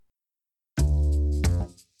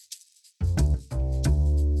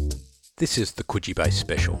This is the Coogee Base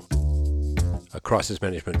Special, a crisis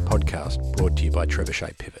management podcast brought to you by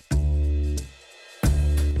Trebuchet Pivot.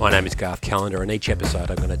 My name is Garth Callender, and each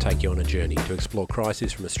episode I'm going to take you on a journey to explore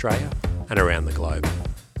crises from Australia and around the globe.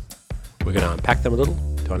 We're going to unpack them a little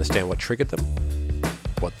to understand what triggered them,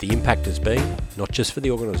 what the impact has been, not just for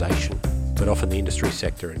the organisation, but often the industry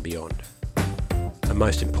sector and beyond. And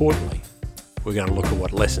most importantly, we're going to look at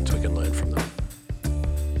what lessons we can learn from them.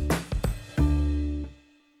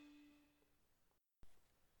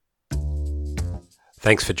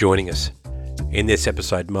 Thanks for joining us. In this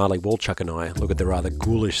episode, Marley Walchuk and I look at the rather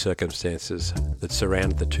ghoulish circumstances that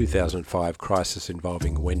surround the 2005 crisis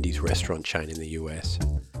involving Wendy's restaurant chain in the US.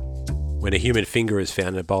 When a human finger is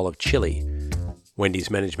found in a bowl of chili, Wendy's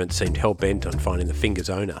management seemed hell-bent on finding the finger's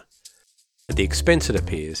owner, at the expense, it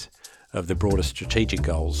appears, of the broader strategic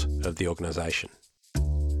goals of the organisation.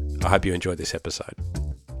 I hope you enjoyed this episode.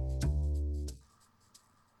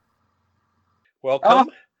 Welcome.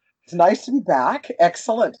 It's nice to be back.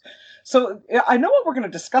 Excellent. So I know what we're going to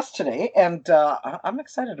discuss today, and I'm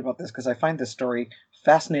excited about this because I find this story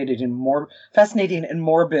fascinating and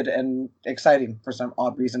morbid and exciting for some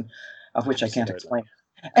odd reason, of which I can't explain.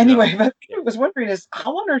 Anyway, but I was wondering is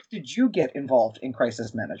how on earth did you get involved in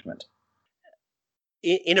crisis management?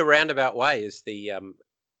 In a roundabout way is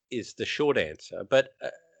the short answer. But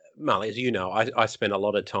Marley, as you know, I spent a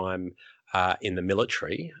lot of time in the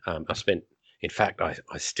military. In fact, I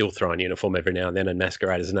still throw on uniform every now and then and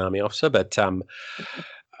masquerade as an army officer. But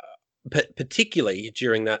particularly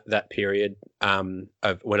during that period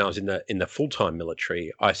of when I was in the full-time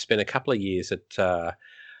military, I spent a couple of years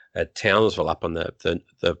at Townsville up on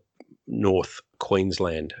the North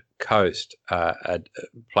Queensland coast, a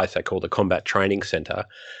place they call the Combat Training Centre,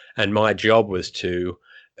 and my job was to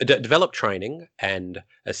develop training and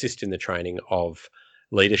assist in the training of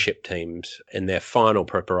leadership teams in their final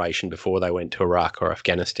preparation before they went to Iraq or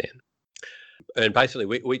Afghanistan. And basically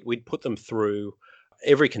we'd put them through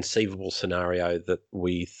every conceivable scenario that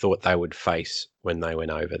we thought they would face when they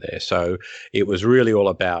went over there. So it was really all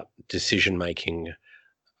about decision making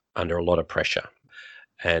under a lot of pressure.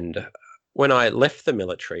 And when I left the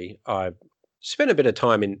military, I spent a bit of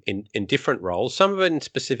time in different roles, some of it in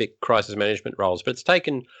specific crisis management roles, but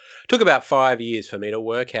took about 5 years for me to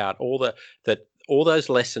work out all those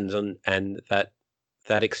lessons and that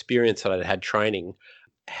experience that I'd had training,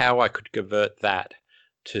 how I could convert that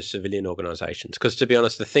to civilian organisations. Because to be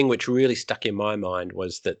honest, the thing which really stuck in my mind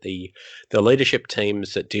was that the leadership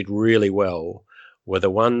teams that did really well were the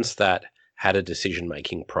ones that had a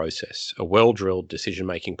decision-making process, a well-drilled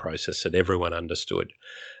decision-making process that everyone understood.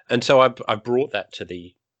 And so I brought that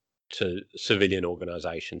to civilian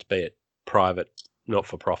organisations, be it private,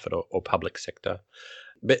 not-for-profit or public sector.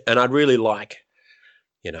 And I'd really like,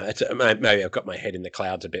 maybe I've got my head in the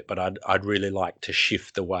clouds a bit, but I'd really like to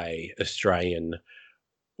shift the way Australian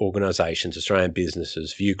organisations, Australian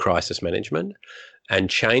businesses view crisis management and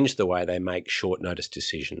change the way they make short notice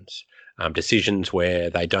decisions. Decisions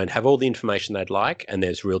where they don't have all the information they'd like and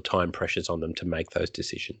there's real time pressures on them to make those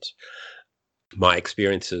decisions. My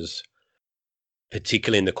experiences,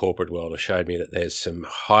 particularly in the corporate world, have showed me that there's some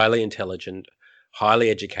highly intelligent,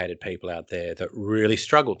 highly educated people out there that really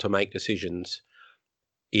struggle to make decisions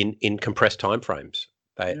in compressed timeframes.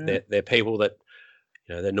 They're people that,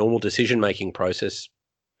 their normal decision-making process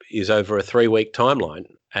is over a 3-week timeline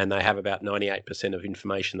and they have about 98% of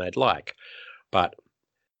information they'd like. But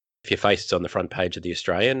if your face is on the front page of the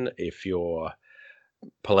Australian, if your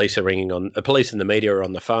police are police and the media are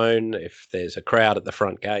on the phone, if there's a crowd at the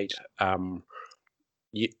front gate,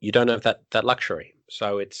 you don't have that luxury.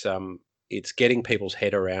 So it's getting people's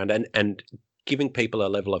head around and giving people a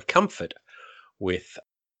level of comfort with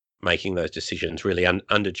making those decisions really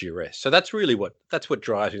under duress. So that's really what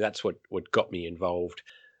drives me. That's what got me involved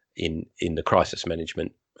in the crisis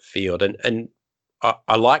management field. And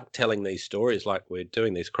I like telling these stories, like we're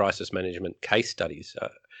doing these crisis management case studies.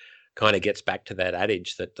 Kind of gets back to that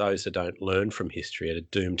adage that those that don't learn from history are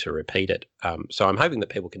doomed to repeat it. So I'm hoping that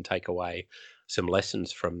people can take away some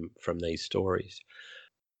lessons from these stories.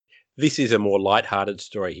 This is a more lighthearted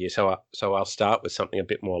story here, so I'll start with something a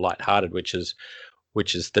bit more lighthearted, which is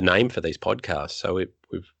the name for these podcasts. So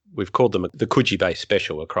we've called them the Coogee Base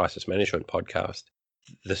Special, a crisis management podcast.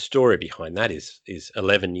 The story behind that is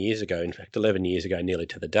 11 years ago. In fact, 11 years ago, nearly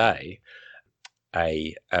to the day,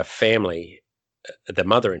 a family, the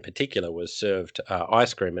mother in particular, was served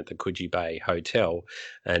ice cream at the Coogee Bay Hotel,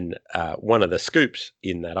 and one of the scoops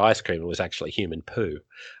in that ice cream was actually human poo.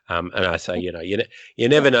 And I say, you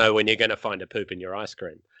never know when you're going to find a poop in your ice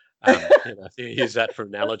cream. Use that for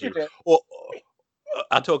an analogy. Or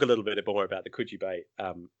I'll talk a little bit more about the Coogee Bay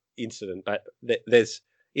incident, but there's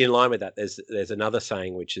in line with that. There's another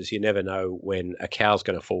saying which is you never know when a cow's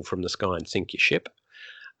going to fall from the sky and sink your ship.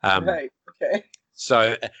 Right. Okay.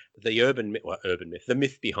 So the urban myth, the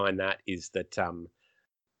myth behind that is that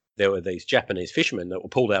there were these Japanese fishermen that were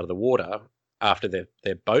pulled out of the water after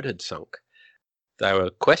their boat had sunk. They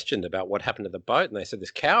were questioned about what happened to the boat, and they said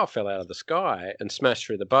this cow fell out of the sky and smashed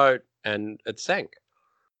through the boat, and it sank.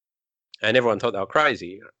 And everyone thought they were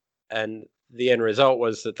crazy. And the end result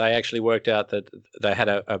was that they actually worked out that they had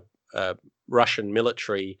a Russian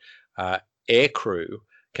military air crew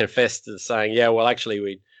confessed to saying, yeah, well,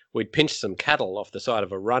 actually, we'd pinched some cattle off the side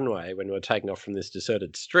of a runway when we were taking off from this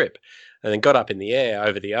deserted strip, and then got up in the air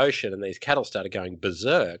over the ocean, and these cattle started going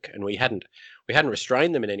berserk, and we hadn't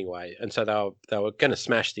restrained them in any way, and so they were going to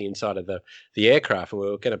smash the inside of the aircraft, and we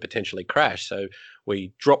were going to potentially crash. So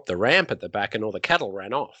we dropped the ramp at the back, and all the cattle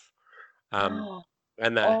ran off.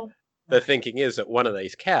 And the thinking is that one of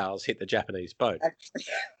these cows hit the Japanese boat. Actually.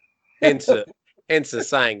 Hence the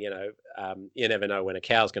saying, you never know when a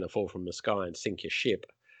cow's going to fall from the sky and sink your ship.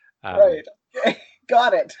 Right. Okay.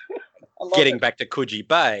 Got it. Getting back to Coogee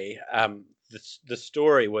Bay, the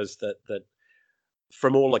story was that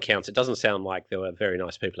from all accounts, it doesn't sound like there were very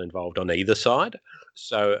nice people involved on either side.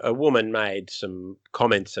 So a woman made some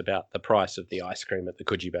comments about the price of the ice cream at the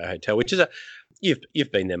Coogee Bay Hotel, which is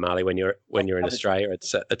you've been there, Marley, when you're in Australia.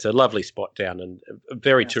 It's a lovely spot down, and a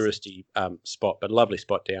very touristy spot, but a lovely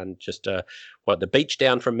spot down. Just the beach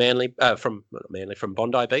down from from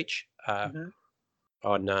Bondi Beach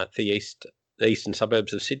on the eastern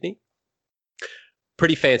suburbs of Sydney.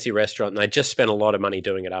 Pretty fancy restaurant, and they just spent a lot of money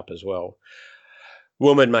doing it up as well.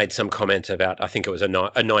 Woman made some comment about, I think it was a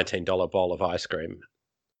 $19 bowl of ice cream.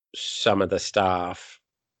 Some of the staff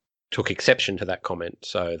took exception to that comment,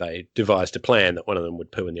 so they devised a plan that one of them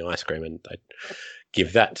would poo in the ice cream and they'd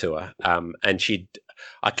give that to her. And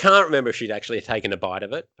I can't remember if she'd actually taken a bite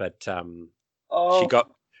of it, but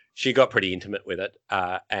she got pretty intimate with it.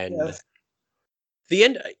 The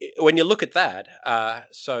end, when you look at that,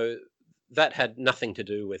 so that had nothing to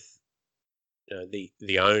do with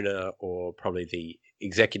the owner or probably the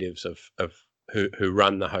executives of who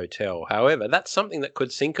run the hotel. However, that's something that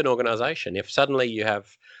could sink an organisation if suddenly you have,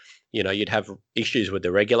 you'd have issues with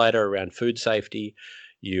the regulator around food safety.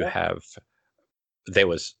 There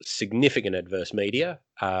was significant adverse media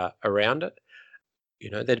around it.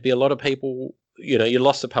 There'd be a lot of people. You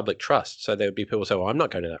lost the public trust, so there would be people say, "Well, I'm not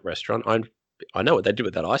going to that restaurant. I know what they did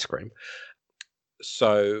with that ice cream."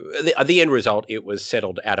 So the end result, it was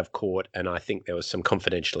settled out of court, and I think there was some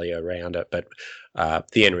confidentiality around it. But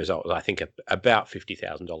the end result was, I think, about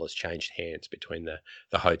 $50,000 changed hands between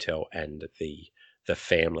the hotel and the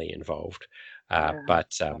family involved.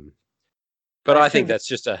 But I think that's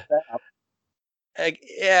just a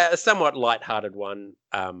somewhat lighthearted one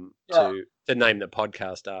to name the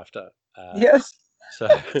podcast after. Yes. So,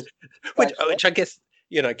 which I guess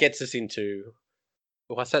gets us into.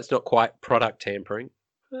 Well, that's not quite product tampering.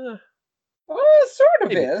 Well, it sort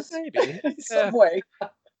of is. Maybe. In some way.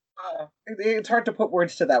 It's hard to put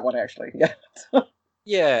words to that one, actually. Yeah.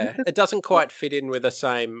 Yeah, it doesn't quite fit in with the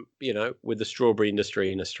same, with the strawberry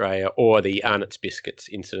industry in Australia or the Arnott's biscuits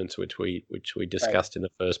incidents, which we discussed in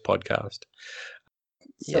the first podcast.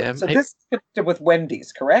 So this is connected with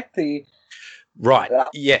Wendy's, correct? Right.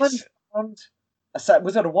 Yes.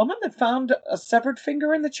 Was it a woman that found a severed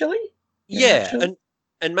finger in the chili?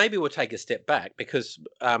 And maybe we'll take a step back because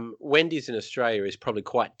Wendy's in Australia is probably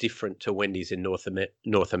quite different to Wendy's in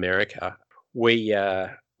North America.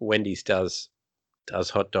 Wendy's does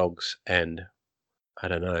hot dogs and I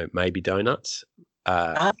don't know, maybe donuts.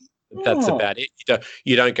 That's about it.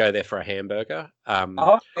 You don't go there for a hamburger.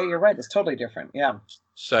 You're right. It's totally different. Yeah.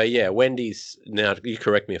 So yeah, Wendy's. Now you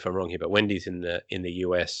correct me if I'm wrong here, but Wendy's in the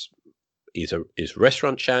US is a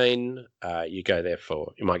restaurant chain. You might go there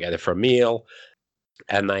for a meal.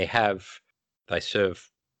 And they serve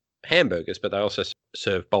hamburgers, but they also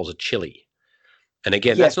serve bowls of chili. And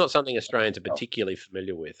again, that's not something Australians are particularly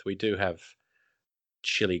familiar with. We do have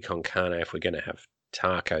chili con carne if we're going to have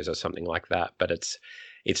tacos or something like that, but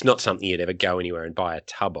it's not something you'd ever go anywhere and buy a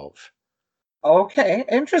tub of. Okay,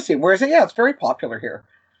 interesting. Whereas, it's very popular here.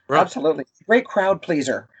 Right. Absolutely. Great crowd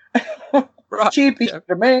pleaser. Right. Cheap, easy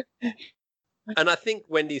to make. And I think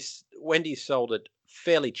Wendy's sold it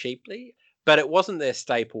fairly cheaply, but it wasn't their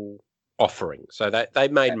staple offering. So they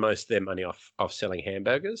made most of their money off selling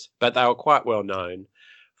hamburgers, but they were quite well known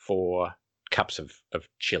for cups of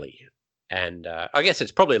chili. And I guess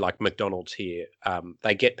it's probably like McDonald's here.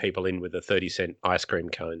 They get people in with the 30-cent ice cream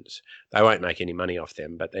cones. They won't make any money off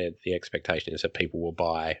them, but the expectation is that people will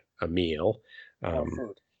buy a meal.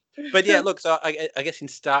 But yeah, look, so I guess in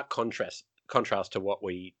stark contrast to what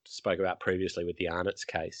we spoke about previously with the Arnott's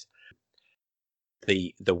case,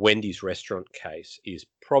 the Wendy's restaurant case is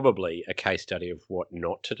probably a case study of what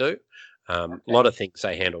not to do. A Okay. lot of things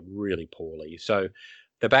they handled really poorly. So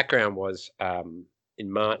the background was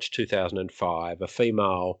in March 2005, a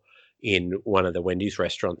female in one of the Wendy's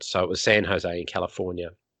restaurants. So it was San Jose in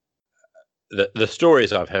California. The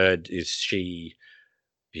stories I've heard is she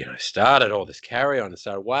started all this carry on and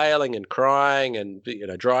started wailing and crying and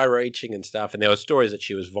dry reaching and stuff. And there were stories that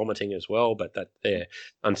she was vomiting as well, but that they're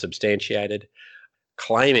unsubstantiated,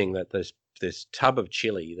 claiming that this tub of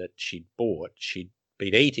chili that she'd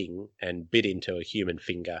been eating and bit into a human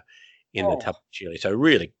finger in the tub Oh, of chili. So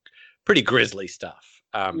really pretty grisly stuff.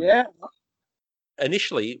 yeah.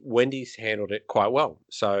 Initially, Wendy's handled it quite well.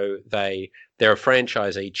 So they're a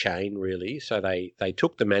franchisee chain, really. So they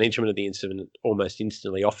took the management of the incident almost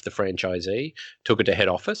instantly off the franchisee, took it to head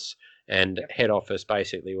office, and Yep. head office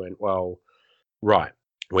basically went, well, right,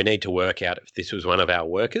 we need to work out if this was one of our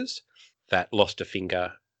workers that lost a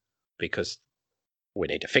finger because we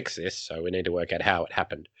need to fix this. So we need to work out how it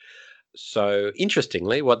happened. So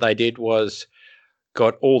interestingly, what they did was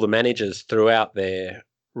got all the managers throughout their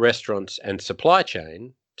restaurants and supply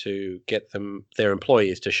chain to get their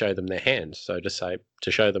employees to show them their hands. So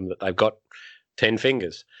to show them that they've got 10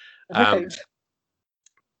 fingers. Um, Right.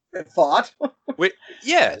 I thought.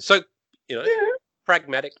 yeah, so you know, Yeah.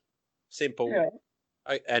 pragmatic, simple,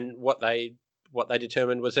 Yeah. and what they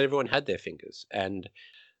determined was that everyone had their fingers and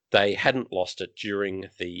they hadn't lost it during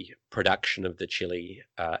the production of the chili,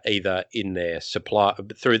 either in their supply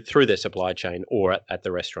through their supply chain or at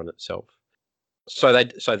the restaurant itself. So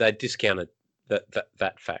they discounted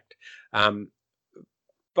that fact, um,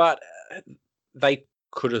 but they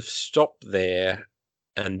could have stopped there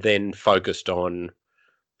and then focused on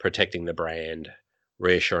protecting the brand,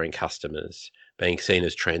 reassuring customers, being seen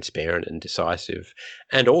as transparent and decisive,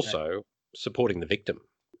 and Right. also supporting the victim.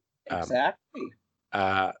 Um, Exactly.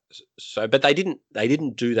 but they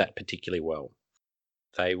didn't do that particularly well.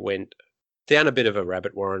 They went down a bit of a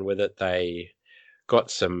rabbit warren with it. They got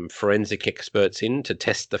some forensic experts in to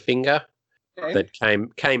test the finger Okay.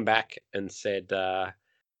 that came back and said that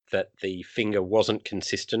the finger wasn't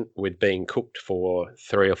consistent with being cooked for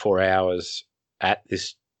 3 or 4 hours at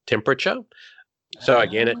this temperature. So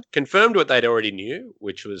again, it Ah, confirmed what they'd already knew,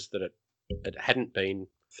 which was that it hadn't been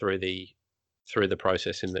through the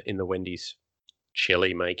process in the Wendy's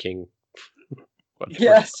chili making, whatever it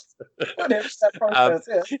yes. Whatever that was. process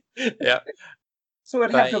is. Yeah, So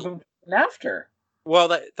it had to have they been after.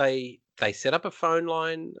 well they set up a phone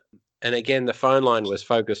line, and again the phone line was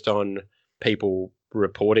focused on people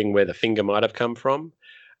reporting where the finger might have come from.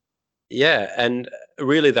 Yeah, and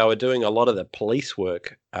really they were doing a lot of the police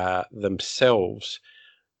work themselves,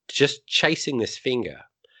 just chasing this finger.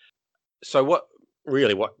 So what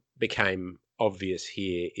became obvious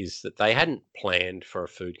here is that they hadn't planned for a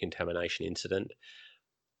food contamination incident,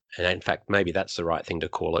 and in fact, maybe that's the right thing to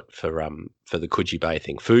call it for the Coogee Bay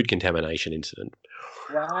thing, food contamination incident.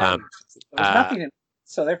 Um, Right. There was uh, nothing in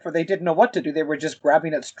so therefore they didn't know what to do. They were just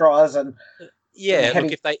grabbing at straws and yeah,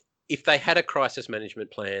 look, heading. if they had a crisis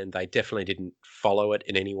management plan, they definitely didn't follow it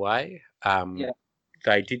in any way. Yeah.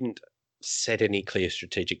 They didn't set any clear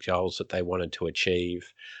strategic goals that they wanted to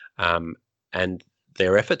achieve, um, and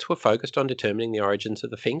their efforts were focused on determining the origins of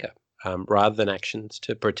the finger, rather than actions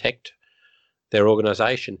to protect their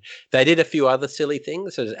organisation. They did a few other silly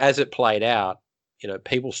things as it played out.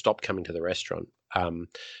 People stopped coming to the restaurant,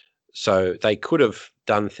 so they could have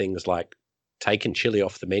done things like taken chili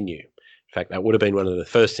off the menu. In fact, that would have been one of the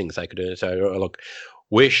first things they could do. So, "Oh, look,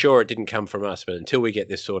 we're sure it didn't come from us, but until we get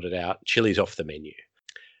this sorted out, chili's off the menu."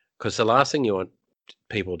 Because the last thing you want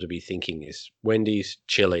people to be thinking is Wendy's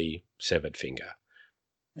chili severed finger.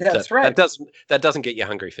 That That's that right. doesn't get you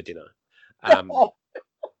hungry for dinner. Um, Oh,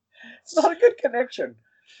 it's not a good connection.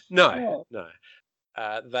 no, Oh,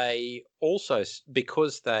 no. They also,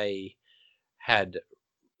 because they had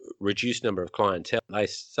reduced number of clientele, they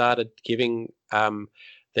started giving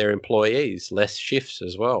their employees less shifts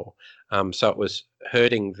as well. So it was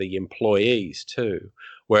hurting the employees too.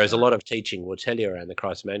 Whereas a ah, lot of teaching will tell you around the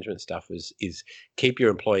crisis management stuff is keep your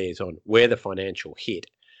employees on. Where the financial hit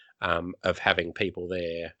of having people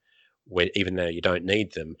there, even though you don't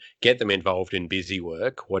need them, get them involved in busy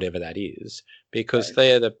work, whatever that is, because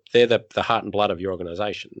right. they're the heart and blood of your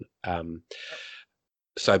organisation.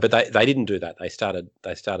 But they didn't do that. They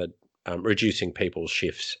started reducing people's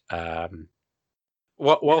shifts. Yeah.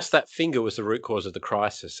 Whilst that finger was the root cause of the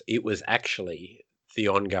crisis, it was actually the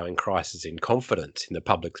ongoing crisis in confidence in the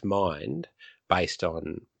public's mind based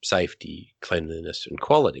on safety, cleanliness, and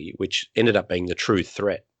quality, which ended up being the true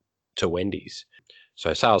threat to Wendy's.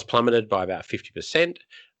 So sales plummeted by about 50%,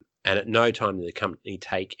 and at no time did the company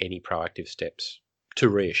take any proactive steps to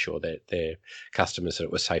reassure their customers that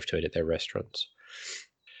it was safe to eat at their restaurants.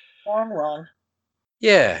 Wrong.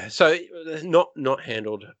 Yeah, so not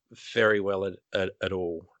handled very well at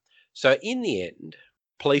all. So in the end,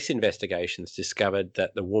 police investigations discovered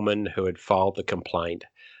that the woman who had filed the complaint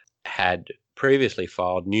had previously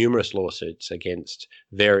filed numerous lawsuits against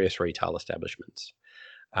various retail establishments.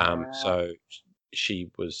 So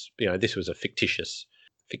she was, this was a fictitious,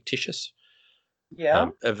 Yeah.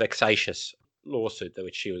 a vexatious lawsuit that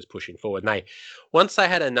which she was pushing forward. And once they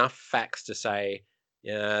had enough facts to say,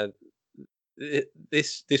 yeah,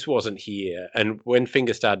 this wasn't here, and when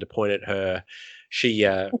fingers started to point at her, she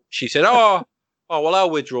said, "Oh, well,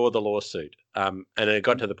 I'll withdraw the lawsuit." And it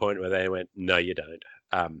got to the point where they went, "No, you don't."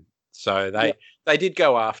 So they did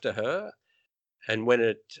go after her, and when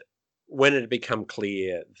it had become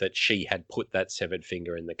clear that she had put that severed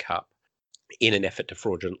finger in the cup in an effort to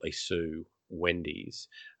fraudulently sue Wendy's,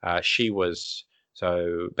 she was,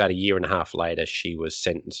 so about a year and a half later, she was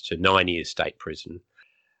sentenced to 9 years state prison.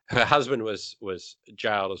 Her husband was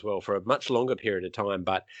jailed as well for a much longer period of time,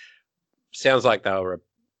 but sounds like they were a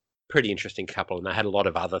pretty interesting couple, and they had a lot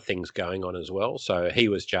of other things going on as well. So he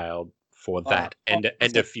was jailed for that and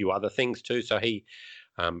a few other things too. So he,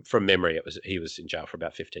 from memory, he was in jail for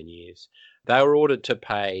about 15 years. They were ordered to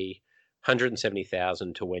pay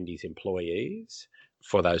 $170,000 to Wendy's employees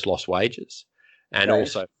for those lost wages, and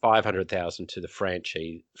also $500,000 to the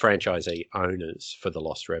franchisee owners for the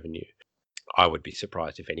lost revenue. I would be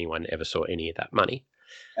surprised if anyone ever saw any of that money.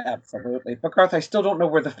 Absolutely. But Garth, I still don't know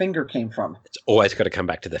where the finger came from. It's always got to come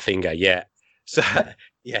back to the finger, yeah. So,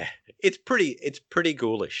 yeah, it's pretty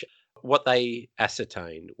ghoulish. What they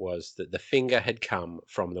ascertained was that the finger had come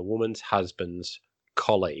from the woman's husband's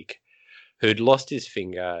colleague who'd lost his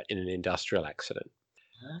finger in an industrial accident.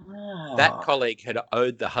 That colleague had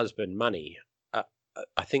owed the husband money,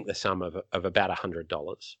 I think the sum of about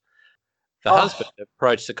 $100. The husband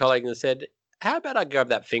approached the colleague and said, "How about I grab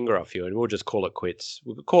that finger off you and we'll just call it quits.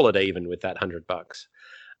 We'll call it even with that $100."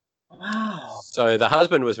 Wow. So the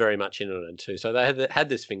husband was very much in on it too. So they had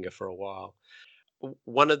this finger for a while.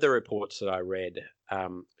 One of the reports that I read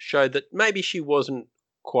showed that maybe she wasn't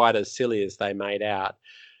quite as silly as they made out.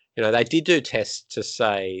 They did do tests to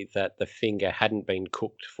say that the finger hadn't been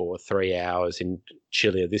cooked for 3 hours in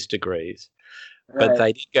chili of this degrees. But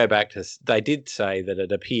they did go back to, they did say that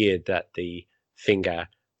it appeared that the finger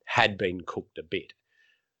had been cooked a bit.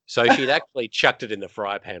 So she'd actually chucked it in the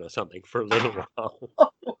fry pan or something for a little while.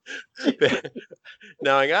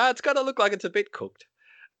 Knowing, it's got to look like it's a bit cooked.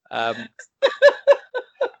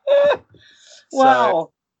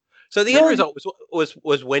 Wow. So the end result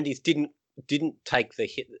was Wendy's didn't take the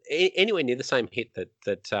hit anywhere near the same hit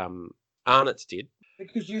that Arnott's did.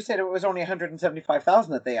 Because you said it was only $175,000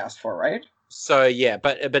 that they asked for, right? So yeah,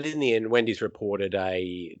 but in the end, Wendy's reported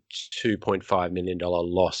a $2.5 million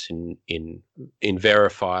loss in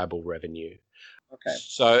verifiable revenue. Okay.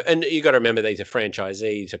 So, and you got to remember these are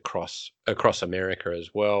franchisees across America as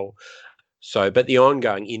well. So, but the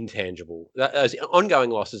ongoing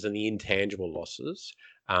losses and the intangible losses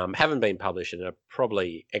haven't been published and are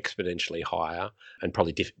probably exponentially higher and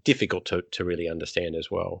probably difficult to really understand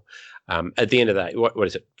as well. At the end of that, what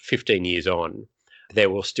is it? 15 years on, there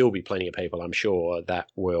will still be plenty of people, I'm sure, that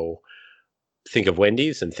will think of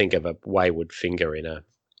Wendy's and think of a wayward finger in a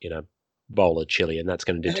bowl of chili, and that's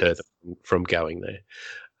going to deter them from going there.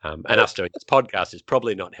 And us doing this podcast is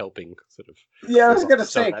probably not helping. Sort of. Yeah, I was going to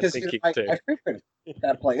say because I frequent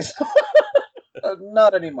that place.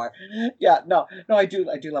 Not anymore. Yeah, no, I do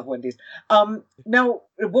love Wendy's. Now,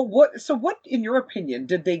 what in your opinion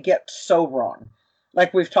did they get so wrong?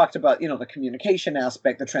 Like we've talked about, the communication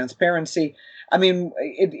aspect, the transparency. I mean,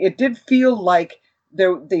 it did feel like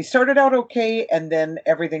they started out okay, and then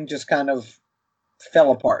everything just kind of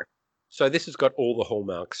fell apart. So this has got all the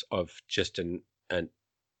hallmarks of just an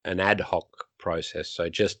ad hoc process. So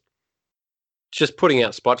just putting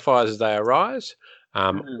out spot fires as they arise,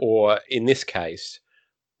 or in this case,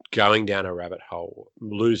 going down a rabbit hole,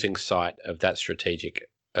 losing sight of that strategic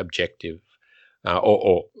objective,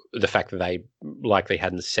 or the fact that they likely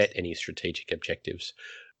hadn't set any strategic objectives.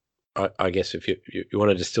 I guess if you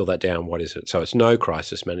want to distill that down, what is it? So it's no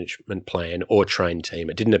crisis management plan or trained team.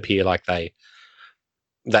 It didn't appear like they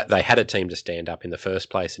had a team to stand up in the first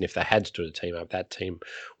place, and if they had stood a team up, that team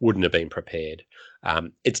wouldn't have been prepared.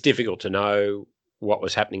 It's difficult to know what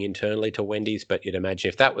was happening internally to Wendy's, but you'd imagine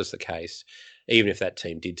if that was the case, even if that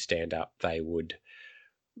team did stand up, they would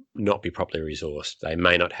not be properly resourced. They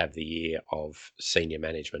may not have the ear of senior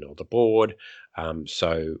management or the board,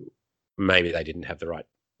 so maybe they didn't have the right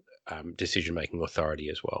decision-making authority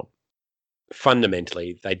as well.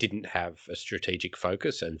 Fundamentally, they didn't have a strategic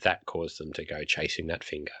focus, and that caused them to go chasing that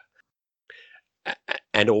finger.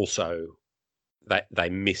 And also, they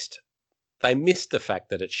missed the fact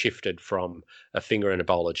that it shifted from a finger in a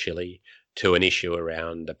bowl of chili to an issue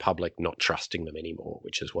around the public not trusting them anymore,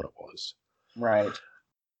 which is what it was. Right.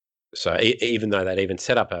 So even though they'd even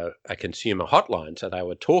set up a consumer hotline, so they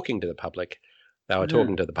were talking to the public, they were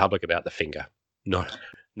talking to the public about the finger, not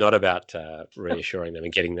about reassuring them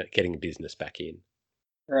and getting business back in.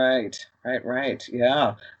 Right.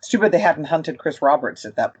 Yeah. It's too bad they hadn't hunted Chris Roberts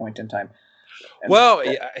at that point in time. Well,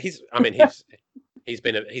 he's been a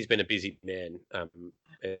busy man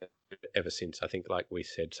ever since, I think, like we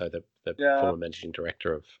said. So the former managing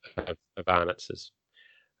director of Arnott's is.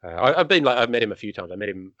 I've met him a few times. I met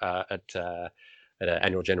him at an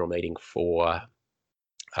annual general meeting for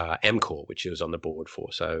Amcor, which he was on the board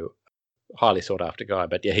for. So highly sought after guy.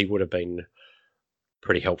 But yeah, he would have been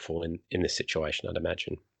pretty helpful in this situation, I'd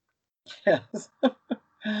imagine. Yes.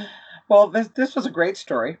 Well, this was a great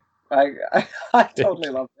story. I totally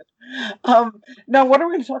loved it. Now, what are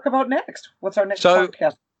we going to talk about next? What's our next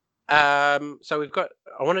podcast? So we've got.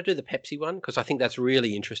 I want to do the Pepsi one because I think that's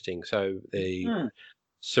really interesting. So the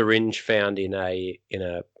syringe found in a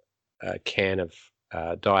can of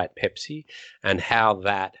Diet Pepsi, and how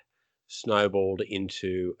that snowballed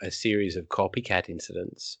into a series of copycat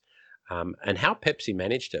incidents, and how Pepsi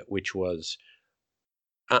managed it, which was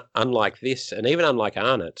unlike this, and even unlike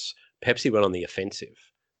Arnott's. Pepsi went on the offensive,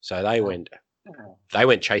 so they went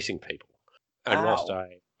chasing people. And whilst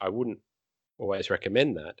I wouldn't always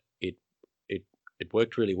recommend that, it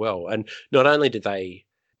worked really well. And not only did they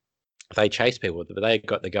chase people, but they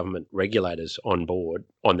got the government regulators on board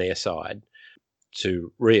on their side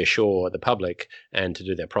to reassure the public and to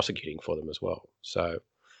do their prosecuting for them as well. So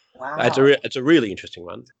it's a really interesting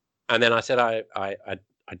one. And then I said I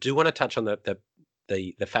do want to touch on the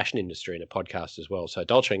fashion industry in a podcast as well. So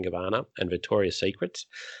Dolce & Gabbana and Victoria's Secrets,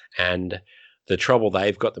 and the trouble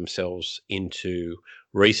they've got themselves into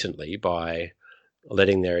recently by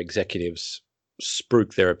letting their executives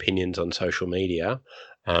spruik their opinions on social media,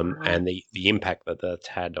 and the impact that that's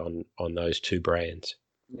had on those two brands.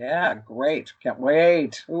 Yeah, great. Can't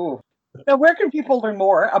wait. Ooh. Now, where can people learn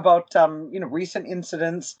more about recent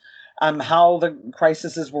incidents, how the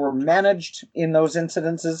crises were managed in those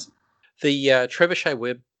incidences? The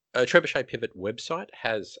Trebuchet Pivot website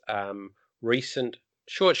has recent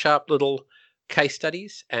short, sharp little case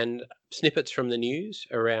studies and snippets from the news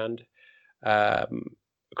around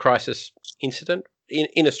crisis incident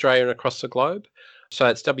in Australia and across the globe. So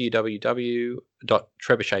it's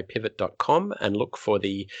www.trebuchetpivot.com and look for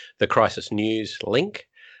the crisis news link.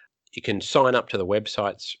 You can sign up to the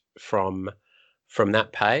websites from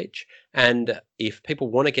that page. And if people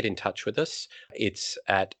want to get in touch with us, it's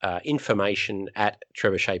at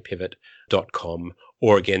information@trebuchetpivot.com,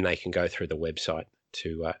 or again, they can go through the website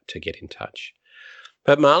to get in touch.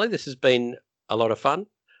 But Marley, this has been a lot of fun.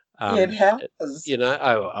 It has.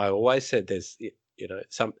 I always said there's,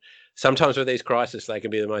 sometimes with these crises, they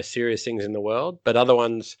can be the most serious things in the world, but other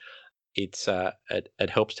ones, it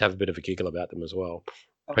helps to have a bit of a giggle about them as well,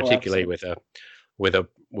 particularly with a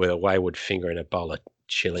wayward finger in a bowl of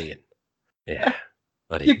chili and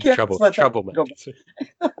trouble. That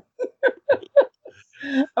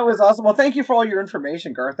was awesome. Well, thank you for all your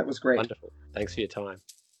information, Garth. That was great. Wonderful. Thanks for your time.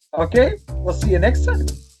 Okay, we'll see you next time.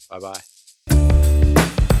 Bye-bye.